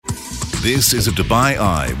This is a Dubai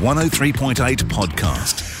Eye 103.8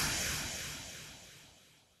 podcast.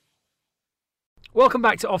 Welcome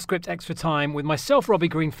back to Off Script Extra Time with myself, Robbie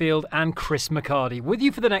Greenfield, and Chris McCarty, with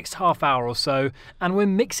you for the next half hour or so, and we're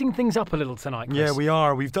mixing things up a little tonight, Chris. Yeah, we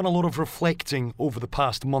are. We've done a lot of reflecting over the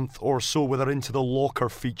past month or so with our Into the Locker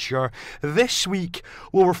feature. This week,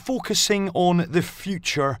 we're focusing on the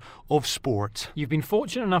future of sport. You've been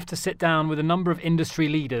fortunate enough to sit down with a number of industry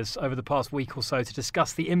leaders over the past week or so to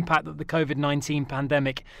discuss the impact that the Covid-19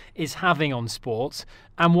 pandemic is having on sports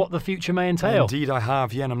and what the future may entail. Indeed, I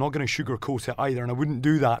have, yeah, and I'm not going to sugarcoat it either, and I wouldn't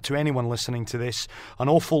do that to anyone listening to this. An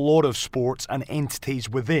awful lot of sports and entities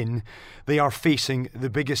within, they are facing the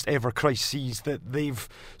biggest ever crises that they've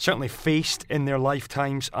certainly faced in their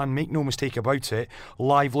lifetimes, and make no mistake about it,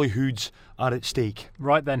 livelihoods are at stake.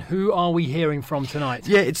 Right then, who are we hearing from tonight?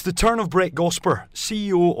 Yeah, it's the turn of Brett Gosper,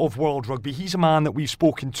 CEO of World Rugby. He's a man that we've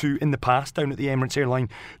spoken to in the past down at the Emirates Airline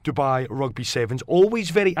Dubai Rugby Sevens. Always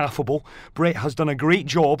very affable. Brett has done a great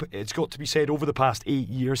job, it's got to be said, over the past 8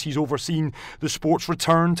 years. He's overseen the sport's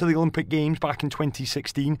return to the Olympic Games back in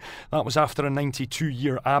 2016. That was after a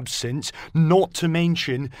 92-year absence. Not to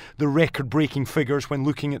mention the record-breaking figures when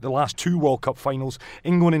looking at the last two World Cup finals,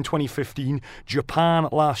 England in 2015, Japan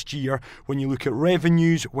last year. When you look at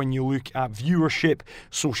revenues, when you look at viewership,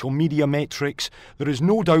 social media metrics, there is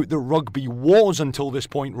no doubt that rugby was, until this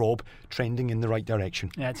point, Rob, trending in the right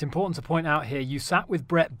direction. Yeah, it's important to point out here, you sat with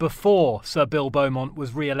Brett before Sir Bill Beaumont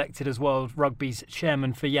was re-elected as World Rugby's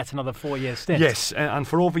chairman for yet another 4-year stint. Yes, and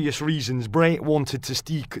for obvious reasons, Brett wanted to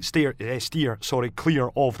steer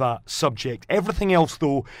clear of that subject. Everything else,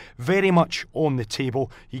 though, very much on the table.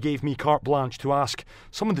 He gave me carte blanche to ask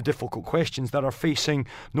some of the difficult questions that are facing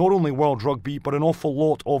not only World Rugby, but an awful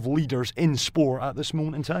lot of leaders in sport at this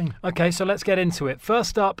moment in time. OK, so let's get into it.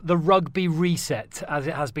 First up, the rugby reset, as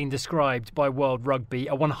it has been described by World Rugby.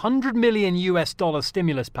 A $100 million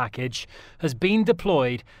stimulus package has been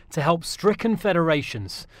deployed to help stricken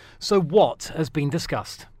federations. So what has been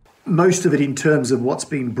discussed? Most of it, in terms of what's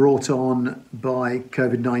been brought on by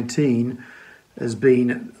COVID-19, has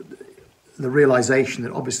been the realisation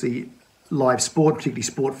that obviously live sport, particularly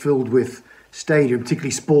sport filled with stadium,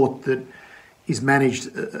 particularly sport that is managed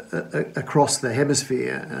across the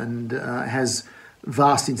hemisphere and has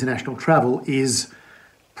vast international travel, is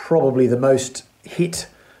probably the most hit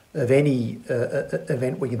of any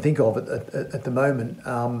event we can think of at the moment.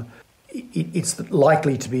 It's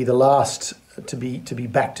likely to be the last to be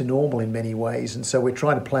back to normal in many ways, and so we're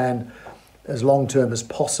trying to plan as long term as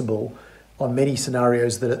possible on many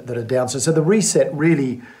scenarios that are down. So the reset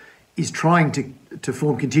really is trying to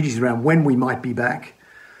form contingencies around when we might be back,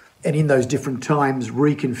 and in those different times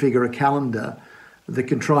reconfigure a calendar that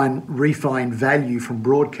can try and refine value from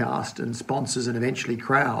broadcast and sponsors and eventually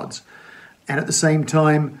crowds, and at the same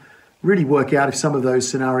time really work out if some of those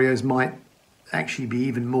scenarios might actually be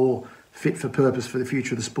even more fit for purpose for the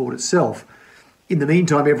future of the sport itself. In the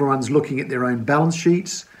meantime, everyone's looking at their own balance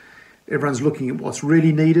sheets. Everyone's looking at what's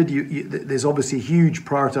really needed. There's obviously a huge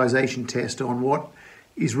prioritisation test on what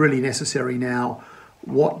is really necessary now.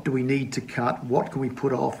 What do we need to cut? What can we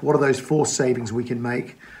put off? What are those forced savings we can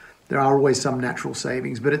make? There are always some natural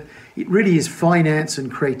savings, but it really is finance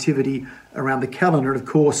and creativity around the calendar. And of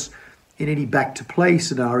course, in any back-to-play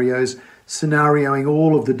scenarios, scenarioing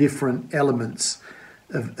all of the different elements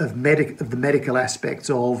of the medical aspects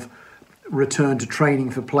of return to training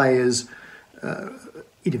for players,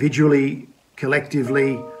 individually,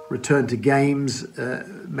 collectively, return to games,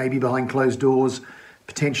 maybe behind closed doors,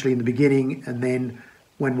 potentially in the beginning, and then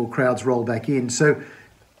when will crowds roll back in. So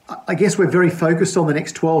I guess we're very focused on the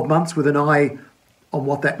next 12 months with an eye on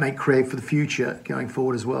what that may create for the future going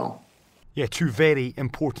forward as well. Yeah, two very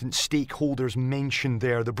important stakeholders mentioned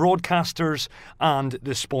there, the broadcasters and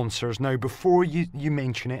the sponsors. Now, before you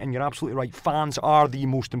mention it, and you're absolutely right, fans are the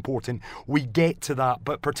most important. We get to that.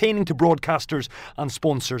 But pertaining to broadcasters and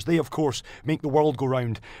sponsors, they, of course, make the world go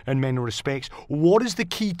round in many respects. What is the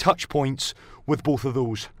key touch points with both of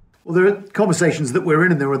those? Well, there are conversations that we're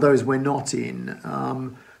in and there are those we're not in.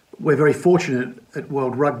 We're very fortunate at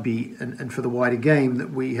World Rugby and for the wider game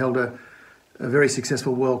that we held a very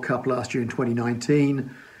successful World Cup last year in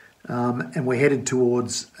 2019, and we're headed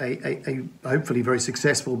towards a hopefully very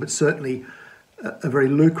successful, but certainly a very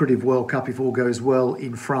lucrative World Cup if all goes well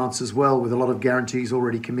in France as well, with a lot of guarantees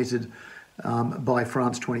already committed by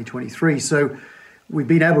France 2023. So we've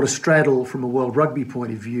been able to straddle, from a World Rugby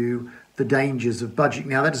point of view, the dangers of budget.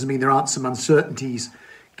 Now, that doesn't mean there aren't some uncertainties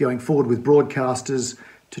going forward with broadcasters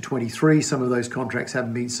to 23. Some of those contracts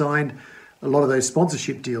haven't been signed. A lot of those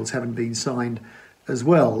sponsorship deals haven't been signed as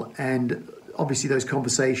well. And obviously those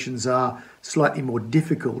conversations are slightly more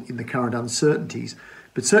difficult in the current uncertainties.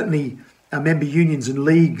 But certainly our member unions and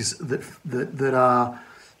leagues that are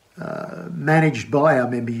managed by our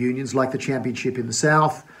member unions, like the Championship in the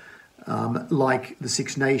South, like the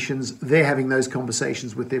Six Nations, they're having those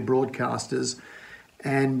conversations with their broadcasters.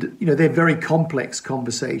 And, they're very complex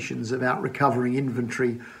conversations about recovering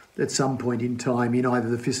inventory at some point in time in either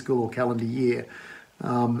the fiscal or calendar year.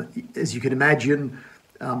 As you can imagine,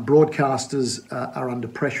 broadcasters are under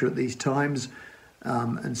pressure at these times,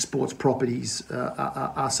 and sports properties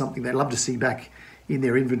are something they'd love to see back in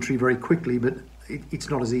their inventory very quickly, but it's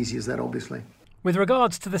not as easy as that, obviously. With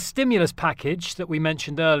regards to the stimulus package that we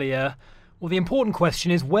mentioned earlier, well, the important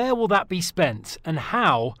question is, where will that be spent and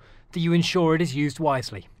how do you ensure it is used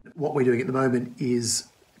wisely? What we're doing at the moment is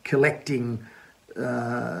collecting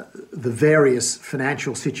the various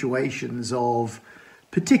financial situations of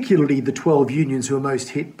particularly the 12 unions who are most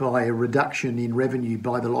hit by a reduction in revenue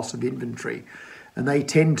by the loss of inventory. And they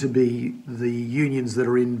tend to be the unions that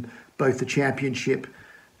are in both the Championship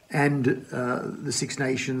and the Six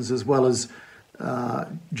Nations, as well as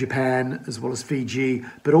Japan, as well as Fiji,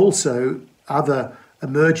 but also other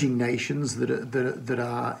emerging nations that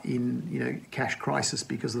are in cash crisis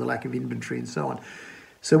because of the lack of inventory and so on.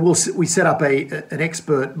 So we set up an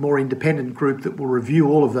expert, more independent group that will review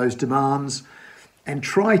all of those demands and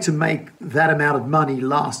try to make that amount of money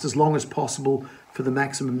last as long as possible for the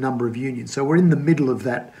maximum number of unions. So we're in the middle of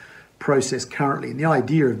that process currently, and the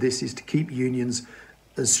idea of this is to keep unions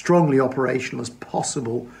as strongly operational as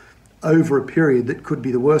possible over a period that could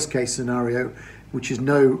be the worst case scenario, which is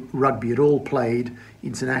no rugby at all played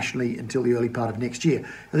internationally until the early part of next year.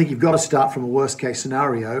 I think you've got to start from a worst case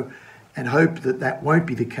scenario and hope that that won't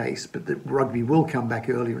be the case, but that rugby will come back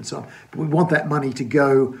earlier and so on. But we want that money to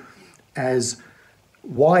go as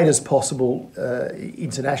wide as possible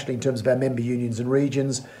internationally in terms of our member unions and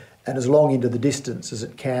regions, and as long into the distance as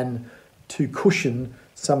it can to cushion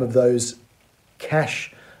some of those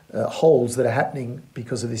cash holes that are happening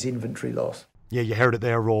because of this inventory loss. Yeah, you heard it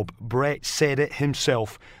there, Rob. Brett said it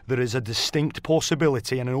himself. There is a distinct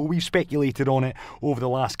possibility, and I know we've speculated on it over the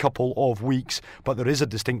last couple of weeks, but there is a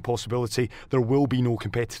distinct possibility there will be no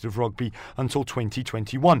competitive rugby until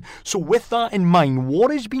 2021. So with that in mind, what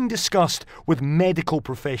is being discussed with medical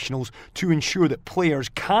professionals to ensure that players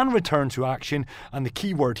can return to action? And the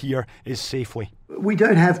key word here is safely. We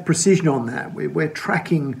don't have precision on that. We're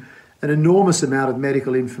tracking an enormous amount of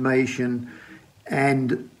medical information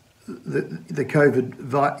and the COVID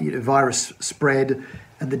virus spread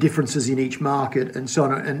and the differences in each market and so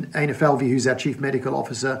on. And Aina Falvey, who's our Chief Medical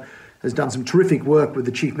Officer, has done some terrific work with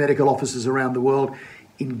the Chief Medical Officers around the world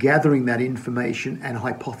in gathering that information and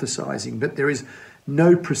hypothesising. But there is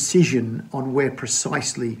no precision on where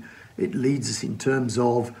precisely it leads us in terms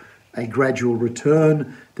of a gradual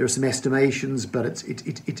return. There are some estimations, but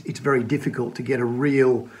it's very difficult to get a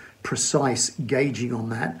real precise gauging on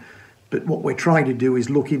that. But what we're trying to do is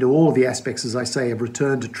look into all of the aspects, as I say, of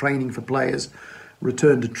return to training for players,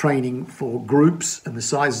 return to training for groups and the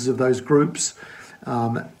sizes of those groups.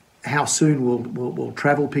 How soon will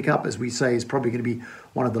travel pick up, as we say, is probably going to be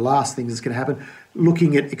one of the last things that's going to happen.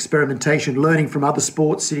 Looking at experimentation, learning from other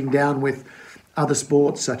sports, sitting down with other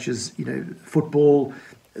sports such as football,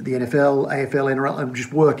 the NFL, AFL, NRL, and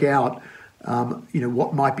just work out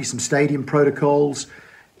what might be some stadium protocols.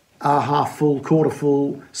 Are half full, quarter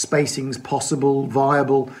full, spacings possible,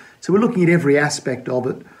 viable? So we're looking at every aspect of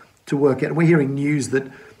it to work out. And we're hearing news that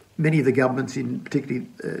many of the governments, particularly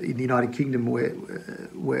in the United Kingdom,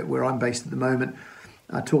 where I'm based at the moment,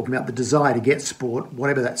 are talking about the desire to get sport,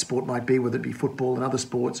 whatever that sport might be, whether it be football and other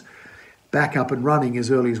sports, back up and running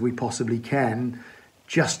as early as we possibly can,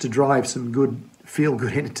 just to drive some good,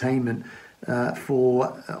 feel-good entertainment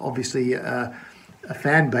for obviously a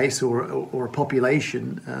fan base or a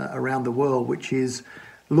population around the world, which is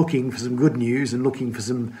looking for some good news and looking for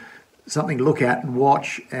something to look at and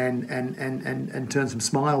watch and turn some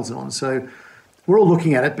smiles on. So we're all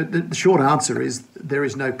looking at it, but the short answer is there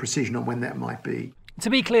is no precision on when that might be. To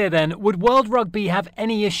be clear then, would World Rugby have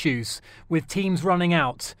any issues with teams running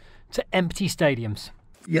out to empty stadiums?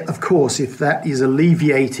 Yeah, of course, if that is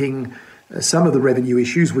alleviating some of the revenue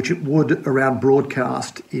issues, which it would around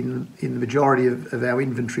broadcast in the majority of our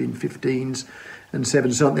inventory in 15s and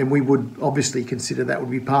 7s, then we would obviously consider that would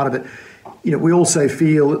be part of it. We also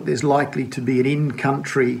feel that there's likely to be an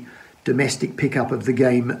in-country domestic pickup of the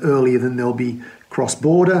game earlier than there'll be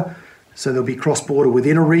cross-border. So there'll be cross-border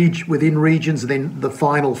within regions, and then the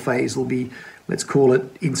final phase will be, let's call it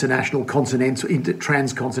international, continental,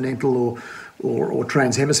 transcontinental or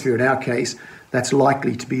trans-hemisphere in our case. That's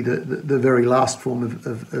likely to be the very last form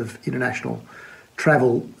of international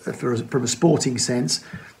travel from a sporting sense,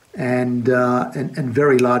 and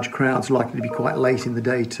very large crowds likely to be quite late in the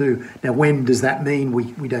day too. Now, when does that mean?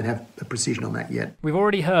 We don't have a precision on that yet. We've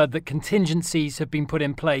already heard that contingencies have been put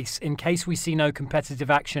in place in case we see no competitive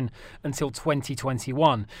action until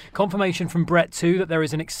 2021. Confirmation from Brett too that there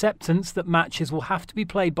is an acceptance that matches will have to be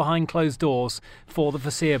played behind closed doors for the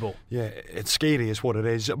foreseeable. Yeah, it's scary is what it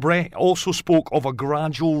is. Brett also spoke of a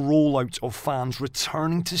gradual rollout of fans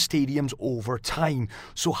returning to stadiums over time.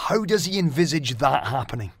 So how does he envisage that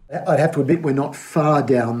happening? I'd have to admit we're not far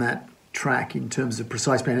down that track in terms of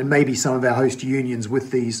precise plan, and maybe some of our host unions with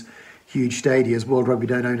these huge stadiums. World Rugby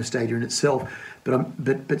don't own a stadium in itself,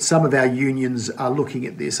 but some of our unions are looking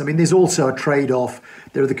at this. I mean, there's also a trade-off.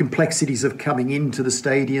 There are the complexities of coming into the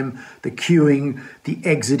stadium, the queuing, the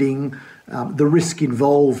exiting, the risk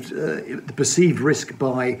involved, the perceived risk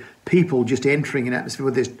by people just entering an atmosphere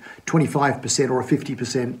where there's 25% or a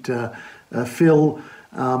 50% fill.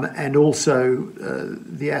 And also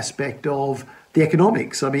the aspect of the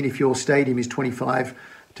economics. I mean, if your stadium is 25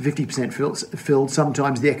 to 50% filled,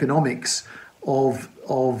 sometimes the economics of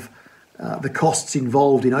the costs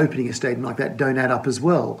involved in opening a stadium like that don't add up as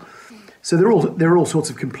well. So there are all sorts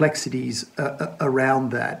of complexities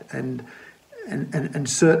around that, and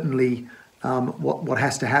certainly what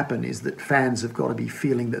has to happen is that fans have got to be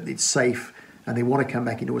feeling that it's safe and they want to come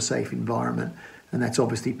back into a safe environment. And that's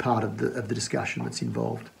obviously part of the discussion that's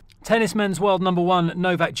involved. Tennis men's world number one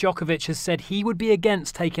Novak Djokovic has said he would be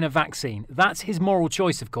against taking a vaccine. That's his moral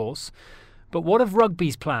choice, of course. But what of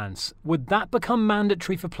rugby's plans? Would that become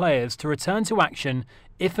mandatory for players to return to action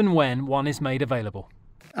if and when one is made available?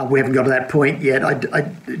 We haven't got to that point yet.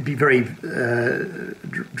 It'd be very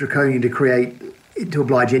draconian to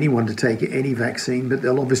oblige anyone to take any vaccine, but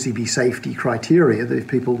there'll obviously be safety criteria that if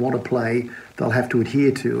people want to play, they'll have to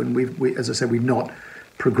adhere to. And we, as I said, we've not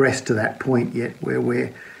progressed to that point yet where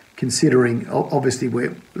we're considering, obviously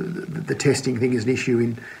where the testing thing is an issue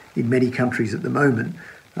in many countries at the moment.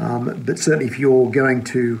 But certainly if you're going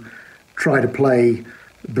to try to play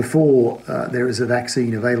before there is a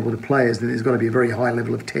vaccine available to players, then there's got to be a very high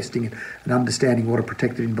level of testing and understanding what a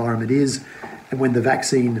protected environment is. And when the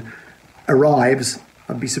vaccine arrives,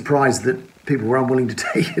 I'd be surprised that people were unwilling to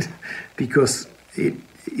take it because it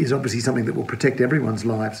is obviously something that will protect everyone's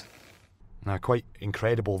lives. Now, quite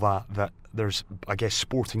incredible that there's, I guess,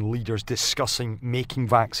 sporting leaders discussing making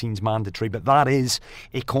vaccines mandatory, but that is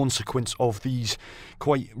a consequence of these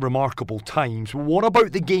quite remarkable times. What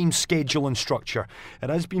about the game schedule and structure? It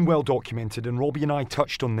has been well documented, and Robbie and I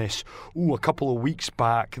touched on this a couple of weeks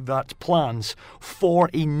back, that plans for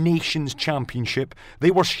a Nations Championship,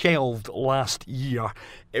 they were shelved last year.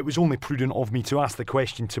 It was only prudent of me to ask the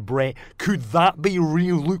question to Brett, could that be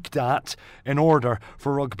re-looked at in order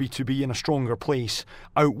for rugby to be in a stronger place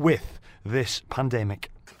out with this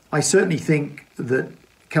pandemic? I certainly think that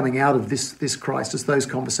coming out of this crisis, those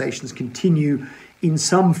conversations continue. In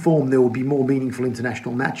some form, there will be more meaningful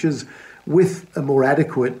international matches with a more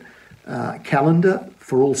adequate calendar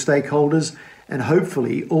for all stakeholders, and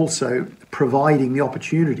hopefully also providing the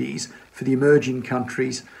opportunities for the emerging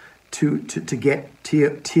countries to get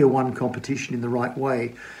tier one competition in the right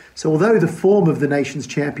way. So although the form of the Nations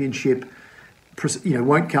Championship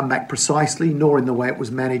won't come back precisely, nor in the way it was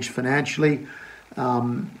managed financially,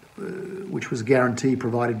 which was a guarantee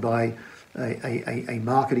provided by a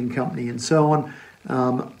marketing company and so on,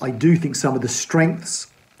 I do think some of the strengths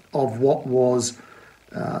of what was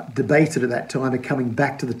debated at that time are coming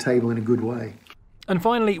back to the table in a good way. And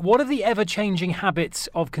finally, what are the ever-changing habits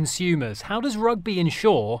of consumers? How does rugby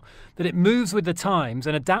ensure that it moves with the times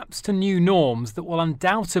and adapts to new norms that will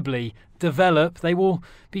undoubtedly develop? They will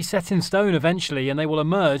be set in stone eventually, and they will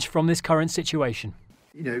emerge from this current situation.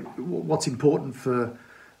 You know, what's important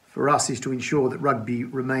for us is to ensure that rugby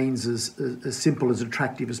remains as simple, as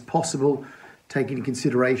attractive as possible, taking into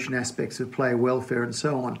consideration aspects of player welfare and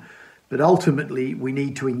so on. But ultimately, we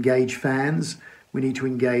need to engage fans. We need to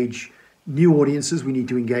engage new audiences. We need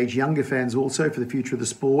to engage younger fans also for the future of the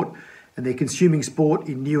sport, and they're consuming sport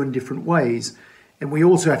in new and different ways. And we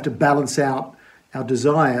also have to balance out our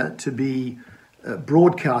desire to be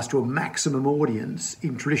broadcast to a maximum audience.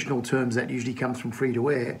 In traditional terms, that usually comes from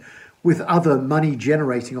free-to-air, with other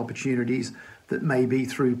money-generating opportunities that may be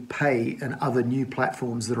through pay and other new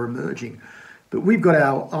platforms that are emerging. But we've got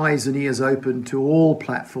our eyes and ears open to all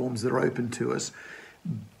platforms that are open to us.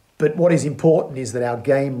 But what is important is that our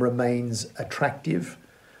game remains attractive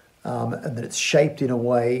and that it's shaped in a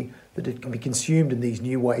way that it can be consumed in these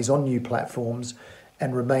new ways on new platforms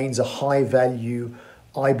and remains a high-value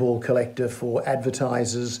eyeball collector for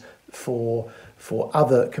advertisers, for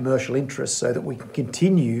other commercial interests, so that we can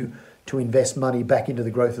continue to invest money back into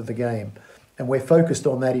the growth of the game. And we're focused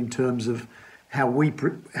on that in terms of how we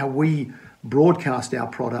broadcast our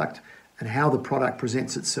product and how the product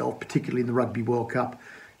presents itself, particularly in the Rugby World Cup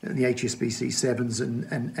and the HSBC Sevens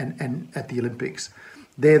and at the Olympics.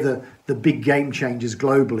 They're the big game changers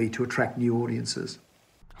globally to attract new audiences.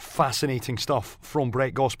 Fascinating stuff from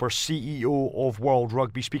Brett Gosper, CEO of World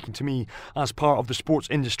Rugby, speaking to me as part of the Sports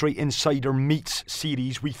Industry Insider Meets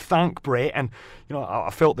series. We thank Brett, and I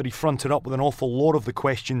felt that he fronted up with an awful lot of the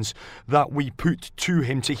questions that we put to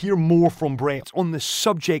him. To hear more from Brett on the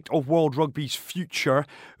subject of World Rugby's future,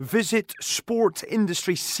 visit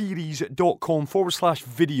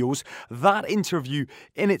sportsindustryseries.com/videos. That interview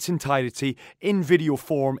in its entirety, in video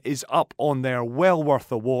form, is up on there. Well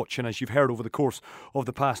worth a watch, and as you've heard over the course of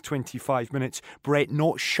the past 25 minutes, Brett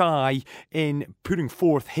not shy in putting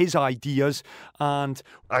forth his ideas, and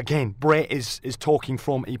again, Brett is talking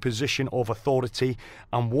from a position of authority,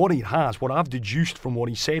 and what I've deduced from what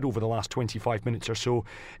he said over the last 25 minutes or so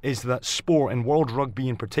is that sport, and World Rugby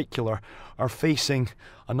in particular, are facing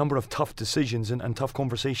a number of tough decisions and tough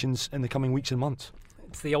conversations in the coming weeks and months.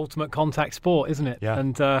 It's the ultimate contact sport, isn't it? Yeah.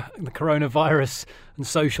 And the coronavirus and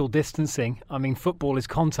social distancing. I mean, football is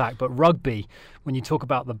contact, but rugby, when you talk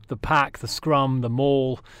about the pack, the scrum, the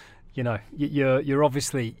maul, you're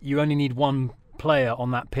obviously, you only need one player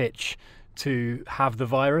on that pitch to have the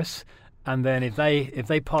virus, and then if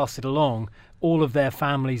they pass it along, all of their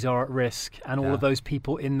families are at risk, and all of those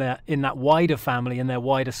people in that wider family, in their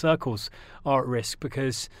wider circles, are at risk,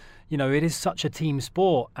 because it is such a team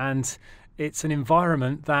sport, and it's an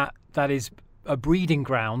environment that is a breeding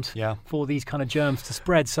ground for these kind of germs to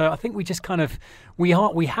spread. So I think we just we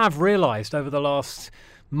have realised over the last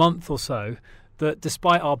month or so that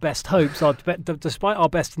despite our best hopes, despite our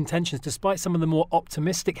best intentions, despite some of the more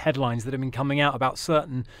optimistic headlines that have been coming out about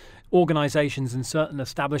certain organisations and certain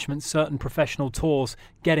establishments, certain professional tours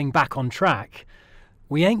getting back on track,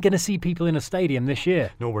 we ain't going to see people in a stadium this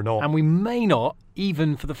year. No, we're not. And we may not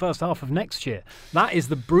even for the first half of next year. That is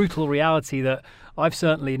the brutal reality that I've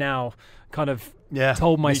certainly now kind of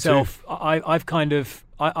told myself. I've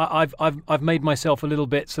made myself a little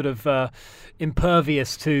bit sort of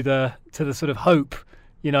impervious to the sort of hope.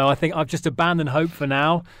 I think I've just abandoned hope for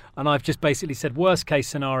now, and I've just basically said worst case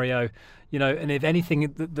scenario. And if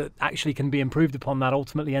anything that actually can be improved upon that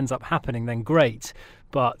ultimately ends up happening, then great.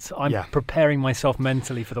 But I'm preparing myself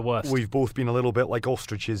mentally for the worst. We've both been a little bit like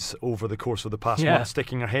ostriches over the course of the past month,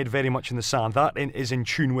 sticking our head very much in the sand. That is in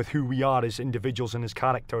tune with who we are as individuals and as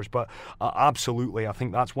characters. But absolutely, I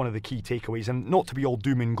think that's one of the key takeaways. And not to be all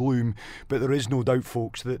doom and gloom, but there is no doubt,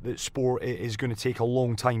 folks, that sport is going to take a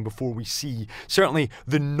long time before we see, certainly,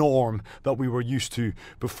 the norm that we were used to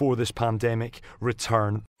before this pandemic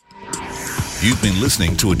return. You've been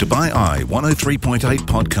listening to a Dubai Eye 103.8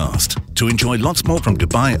 podcast. To enjoy lots more from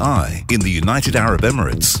Dubai Eye in the United Arab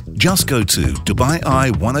Emirates, just go to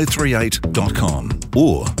DubaiEye1038.com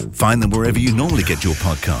or find them wherever you normally get your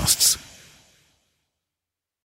podcasts.